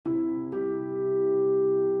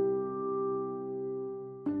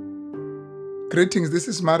Greetings, this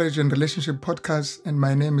is Marriage and Relationship Podcast, and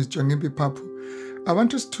my name is Jongimbi Papu. I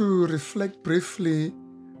want us to reflect briefly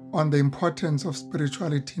on the importance of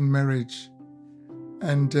spirituality in marriage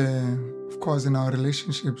and, of course, in our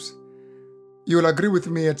relationships. You will agree with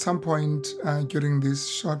me at some point during this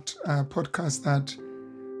short podcast that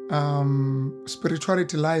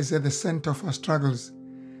spirituality lies at the center of our struggles,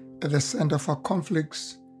 at the center of our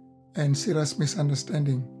conflicts and serious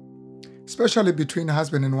misunderstanding, especially between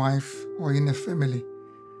husband and wife or in a family.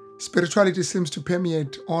 Spirituality seems to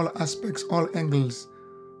permeate all aspects, all angles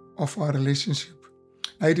of our relationship.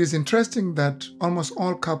 Now, it is interesting that almost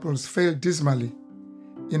all couples fail dismally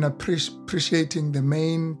in appreciating the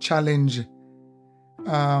main challenge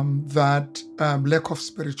that lack of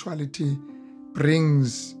spirituality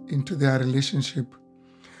brings into their relationship.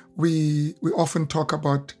 We often talk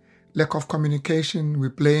about lack of communication. We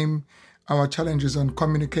blame our challenges on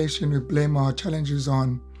communication. We blame our challenges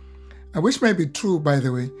on, which may be true, by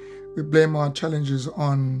the way, we blame our challenges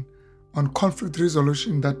on conflict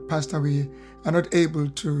resolution, that, Pastor, we are not able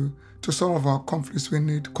to solve our conflicts. We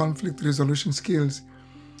need conflict resolution skills.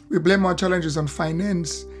 We blame our challenges on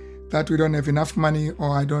finance, that we don't have enough money,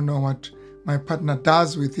 or I don't know what my partner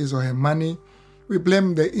does with his or her money. We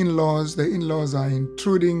blame the in-laws. The in-laws are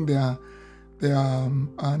intruding. They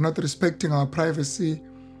are not respecting our privacy.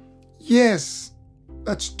 Yes,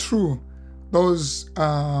 that's true. Those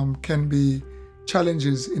can be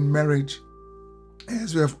challenges in marriage,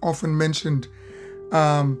 as we have often mentioned.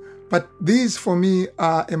 But these, for me,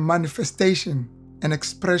 are a manifestation, an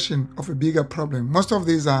expression of a bigger problem. Most of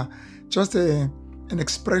these are just an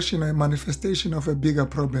expression, a manifestation of a bigger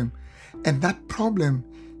problem. And that problem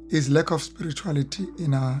is lack of spirituality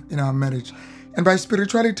in our marriage. And by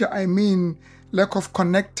spirituality, I mean lack of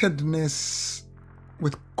connectedness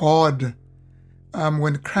with God.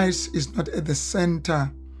 When Christ is not at the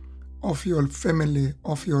center of your family,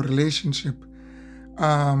 of your relationship,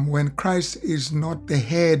 when Christ is not the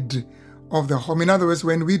head of the home. In other words,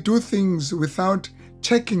 when we do things without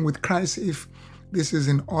checking with Christ if this is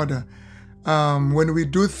in order, when we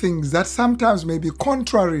do things that sometimes may be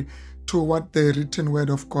contrary to what the written word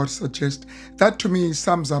of God suggests, that to me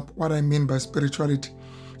sums up what I mean by spirituality.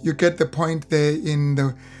 You get the point there in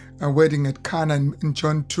the wedding at Cana in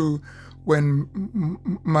John 2, when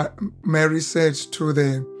Mary says to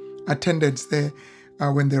the attendants there,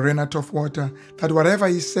 when they ran out of water, that whatever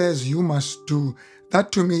he says, you must do.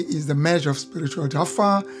 That to me is the measure of spirituality. How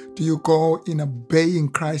far do you go in obeying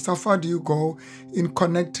Christ? How far do you go in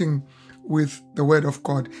connecting with the word of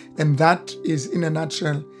God? And that is, in a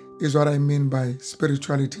nutshell, is what I mean by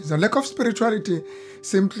spirituality. The lack of spirituality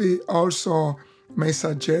simply also may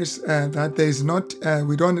suggest that there's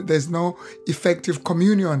no effective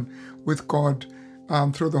communion with God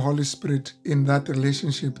through the Holy Spirit in that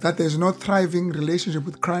relationship, that there's no thriving relationship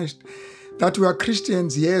with Christ, that we are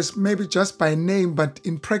Christians, yes, maybe just by name, but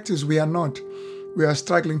in practice we are not. We are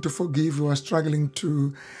struggling to forgive, we're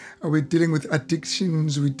dealing with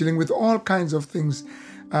addictions, we're dealing with all kinds of things.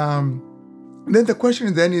 Then the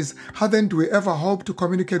question then is, how then do we ever hope to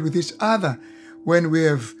communicate with each other when we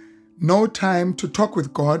have no time to talk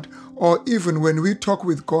with God, or even when we talk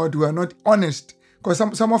with God, we are not honest? Because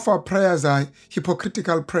some of our prayers are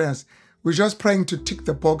hypocritical prayers. We're just praying to tick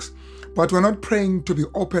the box, but we're not praying to be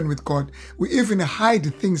open with God. We even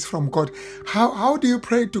hide things from God. How do you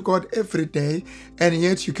pray to God every day and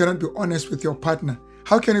yet you cannot be honest with your partner?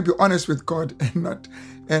 How can you be honest with God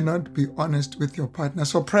and not be honest with your partner?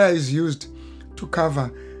 So prayer is used to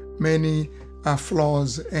cover many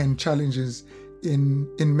flaws and challenges in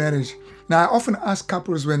marriage. Now, I often ask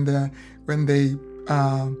couples when they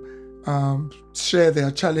share their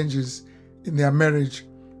challenges in their marriage,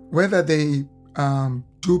 whether they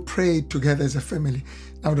do pray together as a family.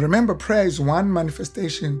 Now, remember, prayer is one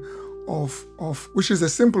manifestation of which is a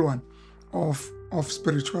simple one, of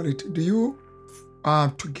spirituality. Do you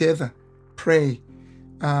together pray?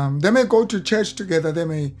 They may go to church together, they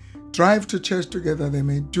may drive to church together, they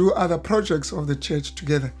may do other projects of the church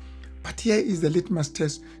together. But here is the litmus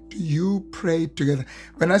test. Do you pray together?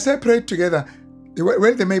 When I say pray together,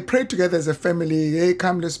 well, they may pray together as a family. Hey,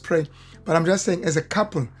 come, let's pray. But I'm just saying, as a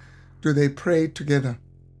couple, do they pray together?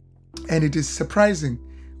 And it is surprising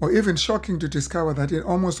or even shocking to discover that in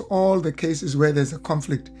almost all the cases where there's a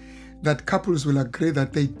conflict, that couples will agree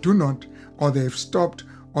that they do not, or they've stopped,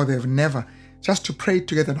 or they've never, just to pray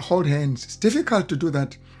together and hold hands. It's difficult to do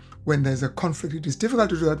that when there's a conflict. It is difficult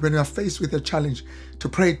to do that when you are faced with a challenge, to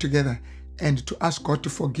pray together and to ask God to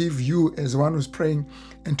forgive you as one who's praying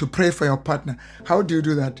and to pray for your partner. How do you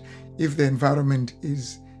do that if the environment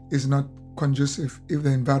is not conducive, if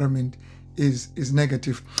the environment is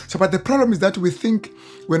negative. So, but the problem is that we think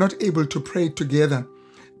we're not able to pray together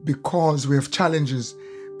because we have challenges,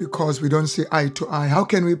 because we don't see eye to eye. How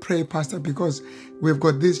can we pray, Pastor? Because we've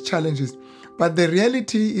got these challenges. But the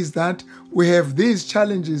reality is that we have these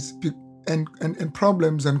challenges and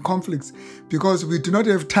problems and conflicts because we do not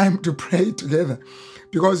have time to pray together,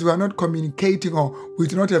 because we are not communicating, or we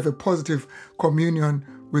do not have a positive communion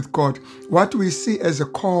with God. What we see as a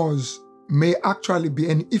cause may actually be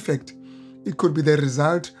an effect. It could be the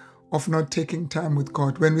result of not taking time with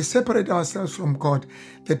God. When we separate ourselves from God,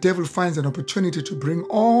 the devil finds an opportunity to bring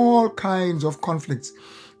all kinds of conflicts.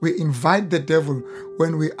 We invite the devil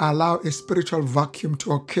when we allow a spiritual vacuum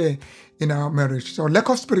to occur in our marriage. So lack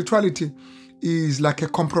of spirituality is like a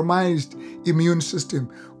compromised immune system.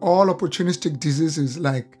 All opportunistic diseases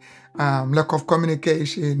like lack of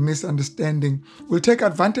communication, misunderstanding will take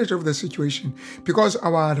advantage of the situation because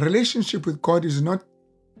our relationship with God is not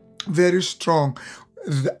very strong.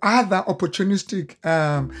 The other opportunistic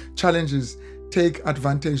challenges take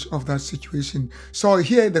advantage of that situation. So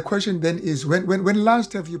here the question then is, when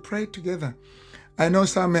last have you prayed together? I know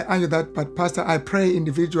some may argue that, but Pastor, I pray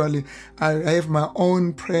individually. I have my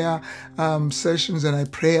own prayer sessions, and I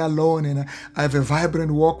pray alone, and I have a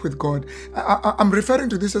vibrant walk with God. I'm referring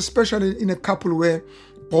to this especially in a couple where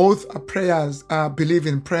both are prayers, believe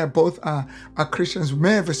in prayer, both are Christians. We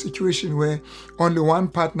may have a situation where only one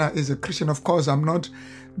partner is a Christian. Of course, I'm not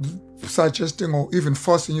suggesting or even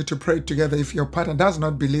forcing you to pray together. If your partner does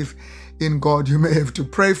not believe in God, you may have to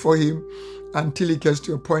pray for him until he gets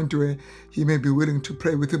to a point where he may be willing to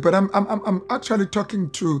pray with you. But I'm actually talking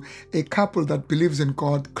to a couple that believes in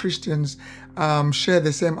God. Christians share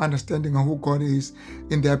the same understanding of who God is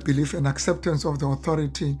in their belief and acceptance of the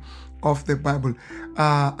authority of the Bible.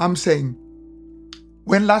 I'm saying,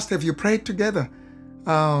 when last have you prayed together?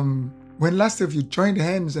 When last have you joined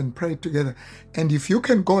hands and prayed together? And if you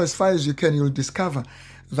can go as far as you can, you'll discover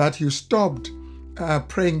that you stopped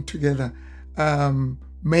praying together.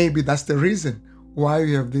 Maybe that's the reason why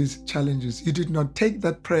you have these challenges. You did not take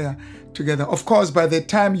that prayer together. Of course, by the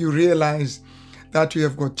time you realize that you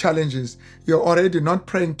have got challenges, you're already not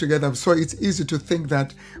praying together. So it's easy to think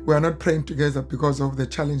that we are not praying together because of the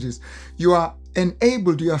challenges. You are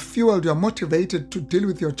enabled, you are fueled, you are motivated to deal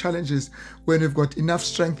with your challenges when you've got enough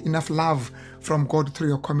strength, enough love from God through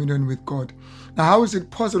your communion with God. Now, how is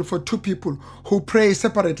it possible for two people who pray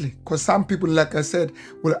separately? Because some people, like I said,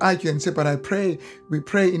 will argue and say, but we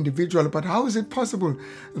pray individually. But how is it possible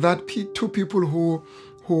that two people who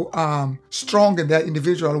are strong in their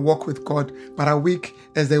individual walk with God, but are weak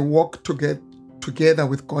as they walk together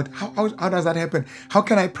with God? How does that happen? How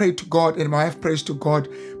can I pray to God and my wife prays to God,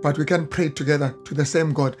 but we can't pray together to the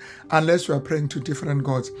same God unless we are praying to different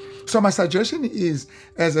gods? So my suggestion is,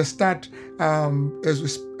 as a start, as we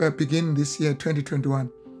begin this year, 2021,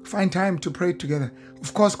 find time to pray together.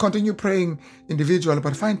 Of course, continue praying individually,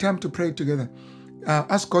 but find time to pray together.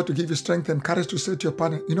 Ask God to give you strength and courage to say to your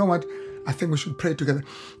partner, you know what? I think we should pray together.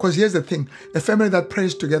 Because here's the thing, a family that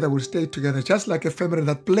prays together will stay together, just like a family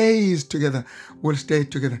that plays together will stay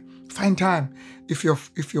together. Find time. If your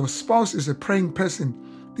spouse is a praying person,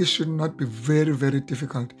 this should not be very, very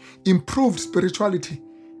difficult. Improved spirituality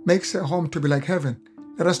makes a home to be like heaven.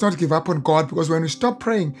 Let us not give up on God, because when we stop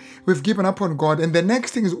praying, we've given up on God. And the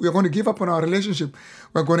next thing is we're going to give up on our relationship.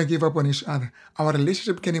 We're going to give up on each other. Our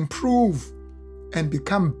relationship can improve and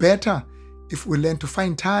become better if we learn to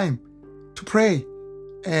find time to pray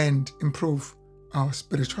and improve our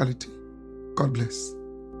spirituality. God bless.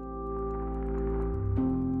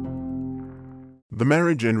 The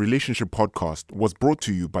Marriage and Relationship Podcast was brought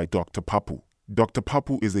to you by Dr. Papu. Dr.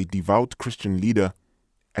 Papu is a devout Christian leader,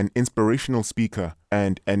 an inspirational speaker,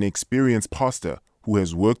 and an experienced pastor who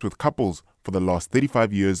has worked with couples for the last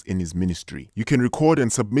 35 years in his ministry. You can record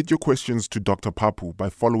and submit your questions to Dr. Papu by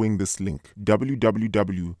following this link,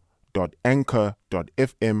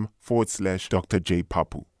 www.anchor.fm/Dr. J.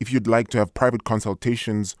 Papu. If you'd like to have private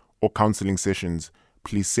consultations or counseling sessions,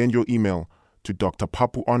 please send your email to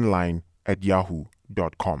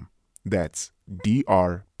drpapuonline@yahoo.com. That's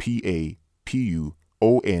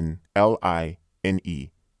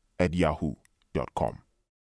drpapuonline@yahoo.com.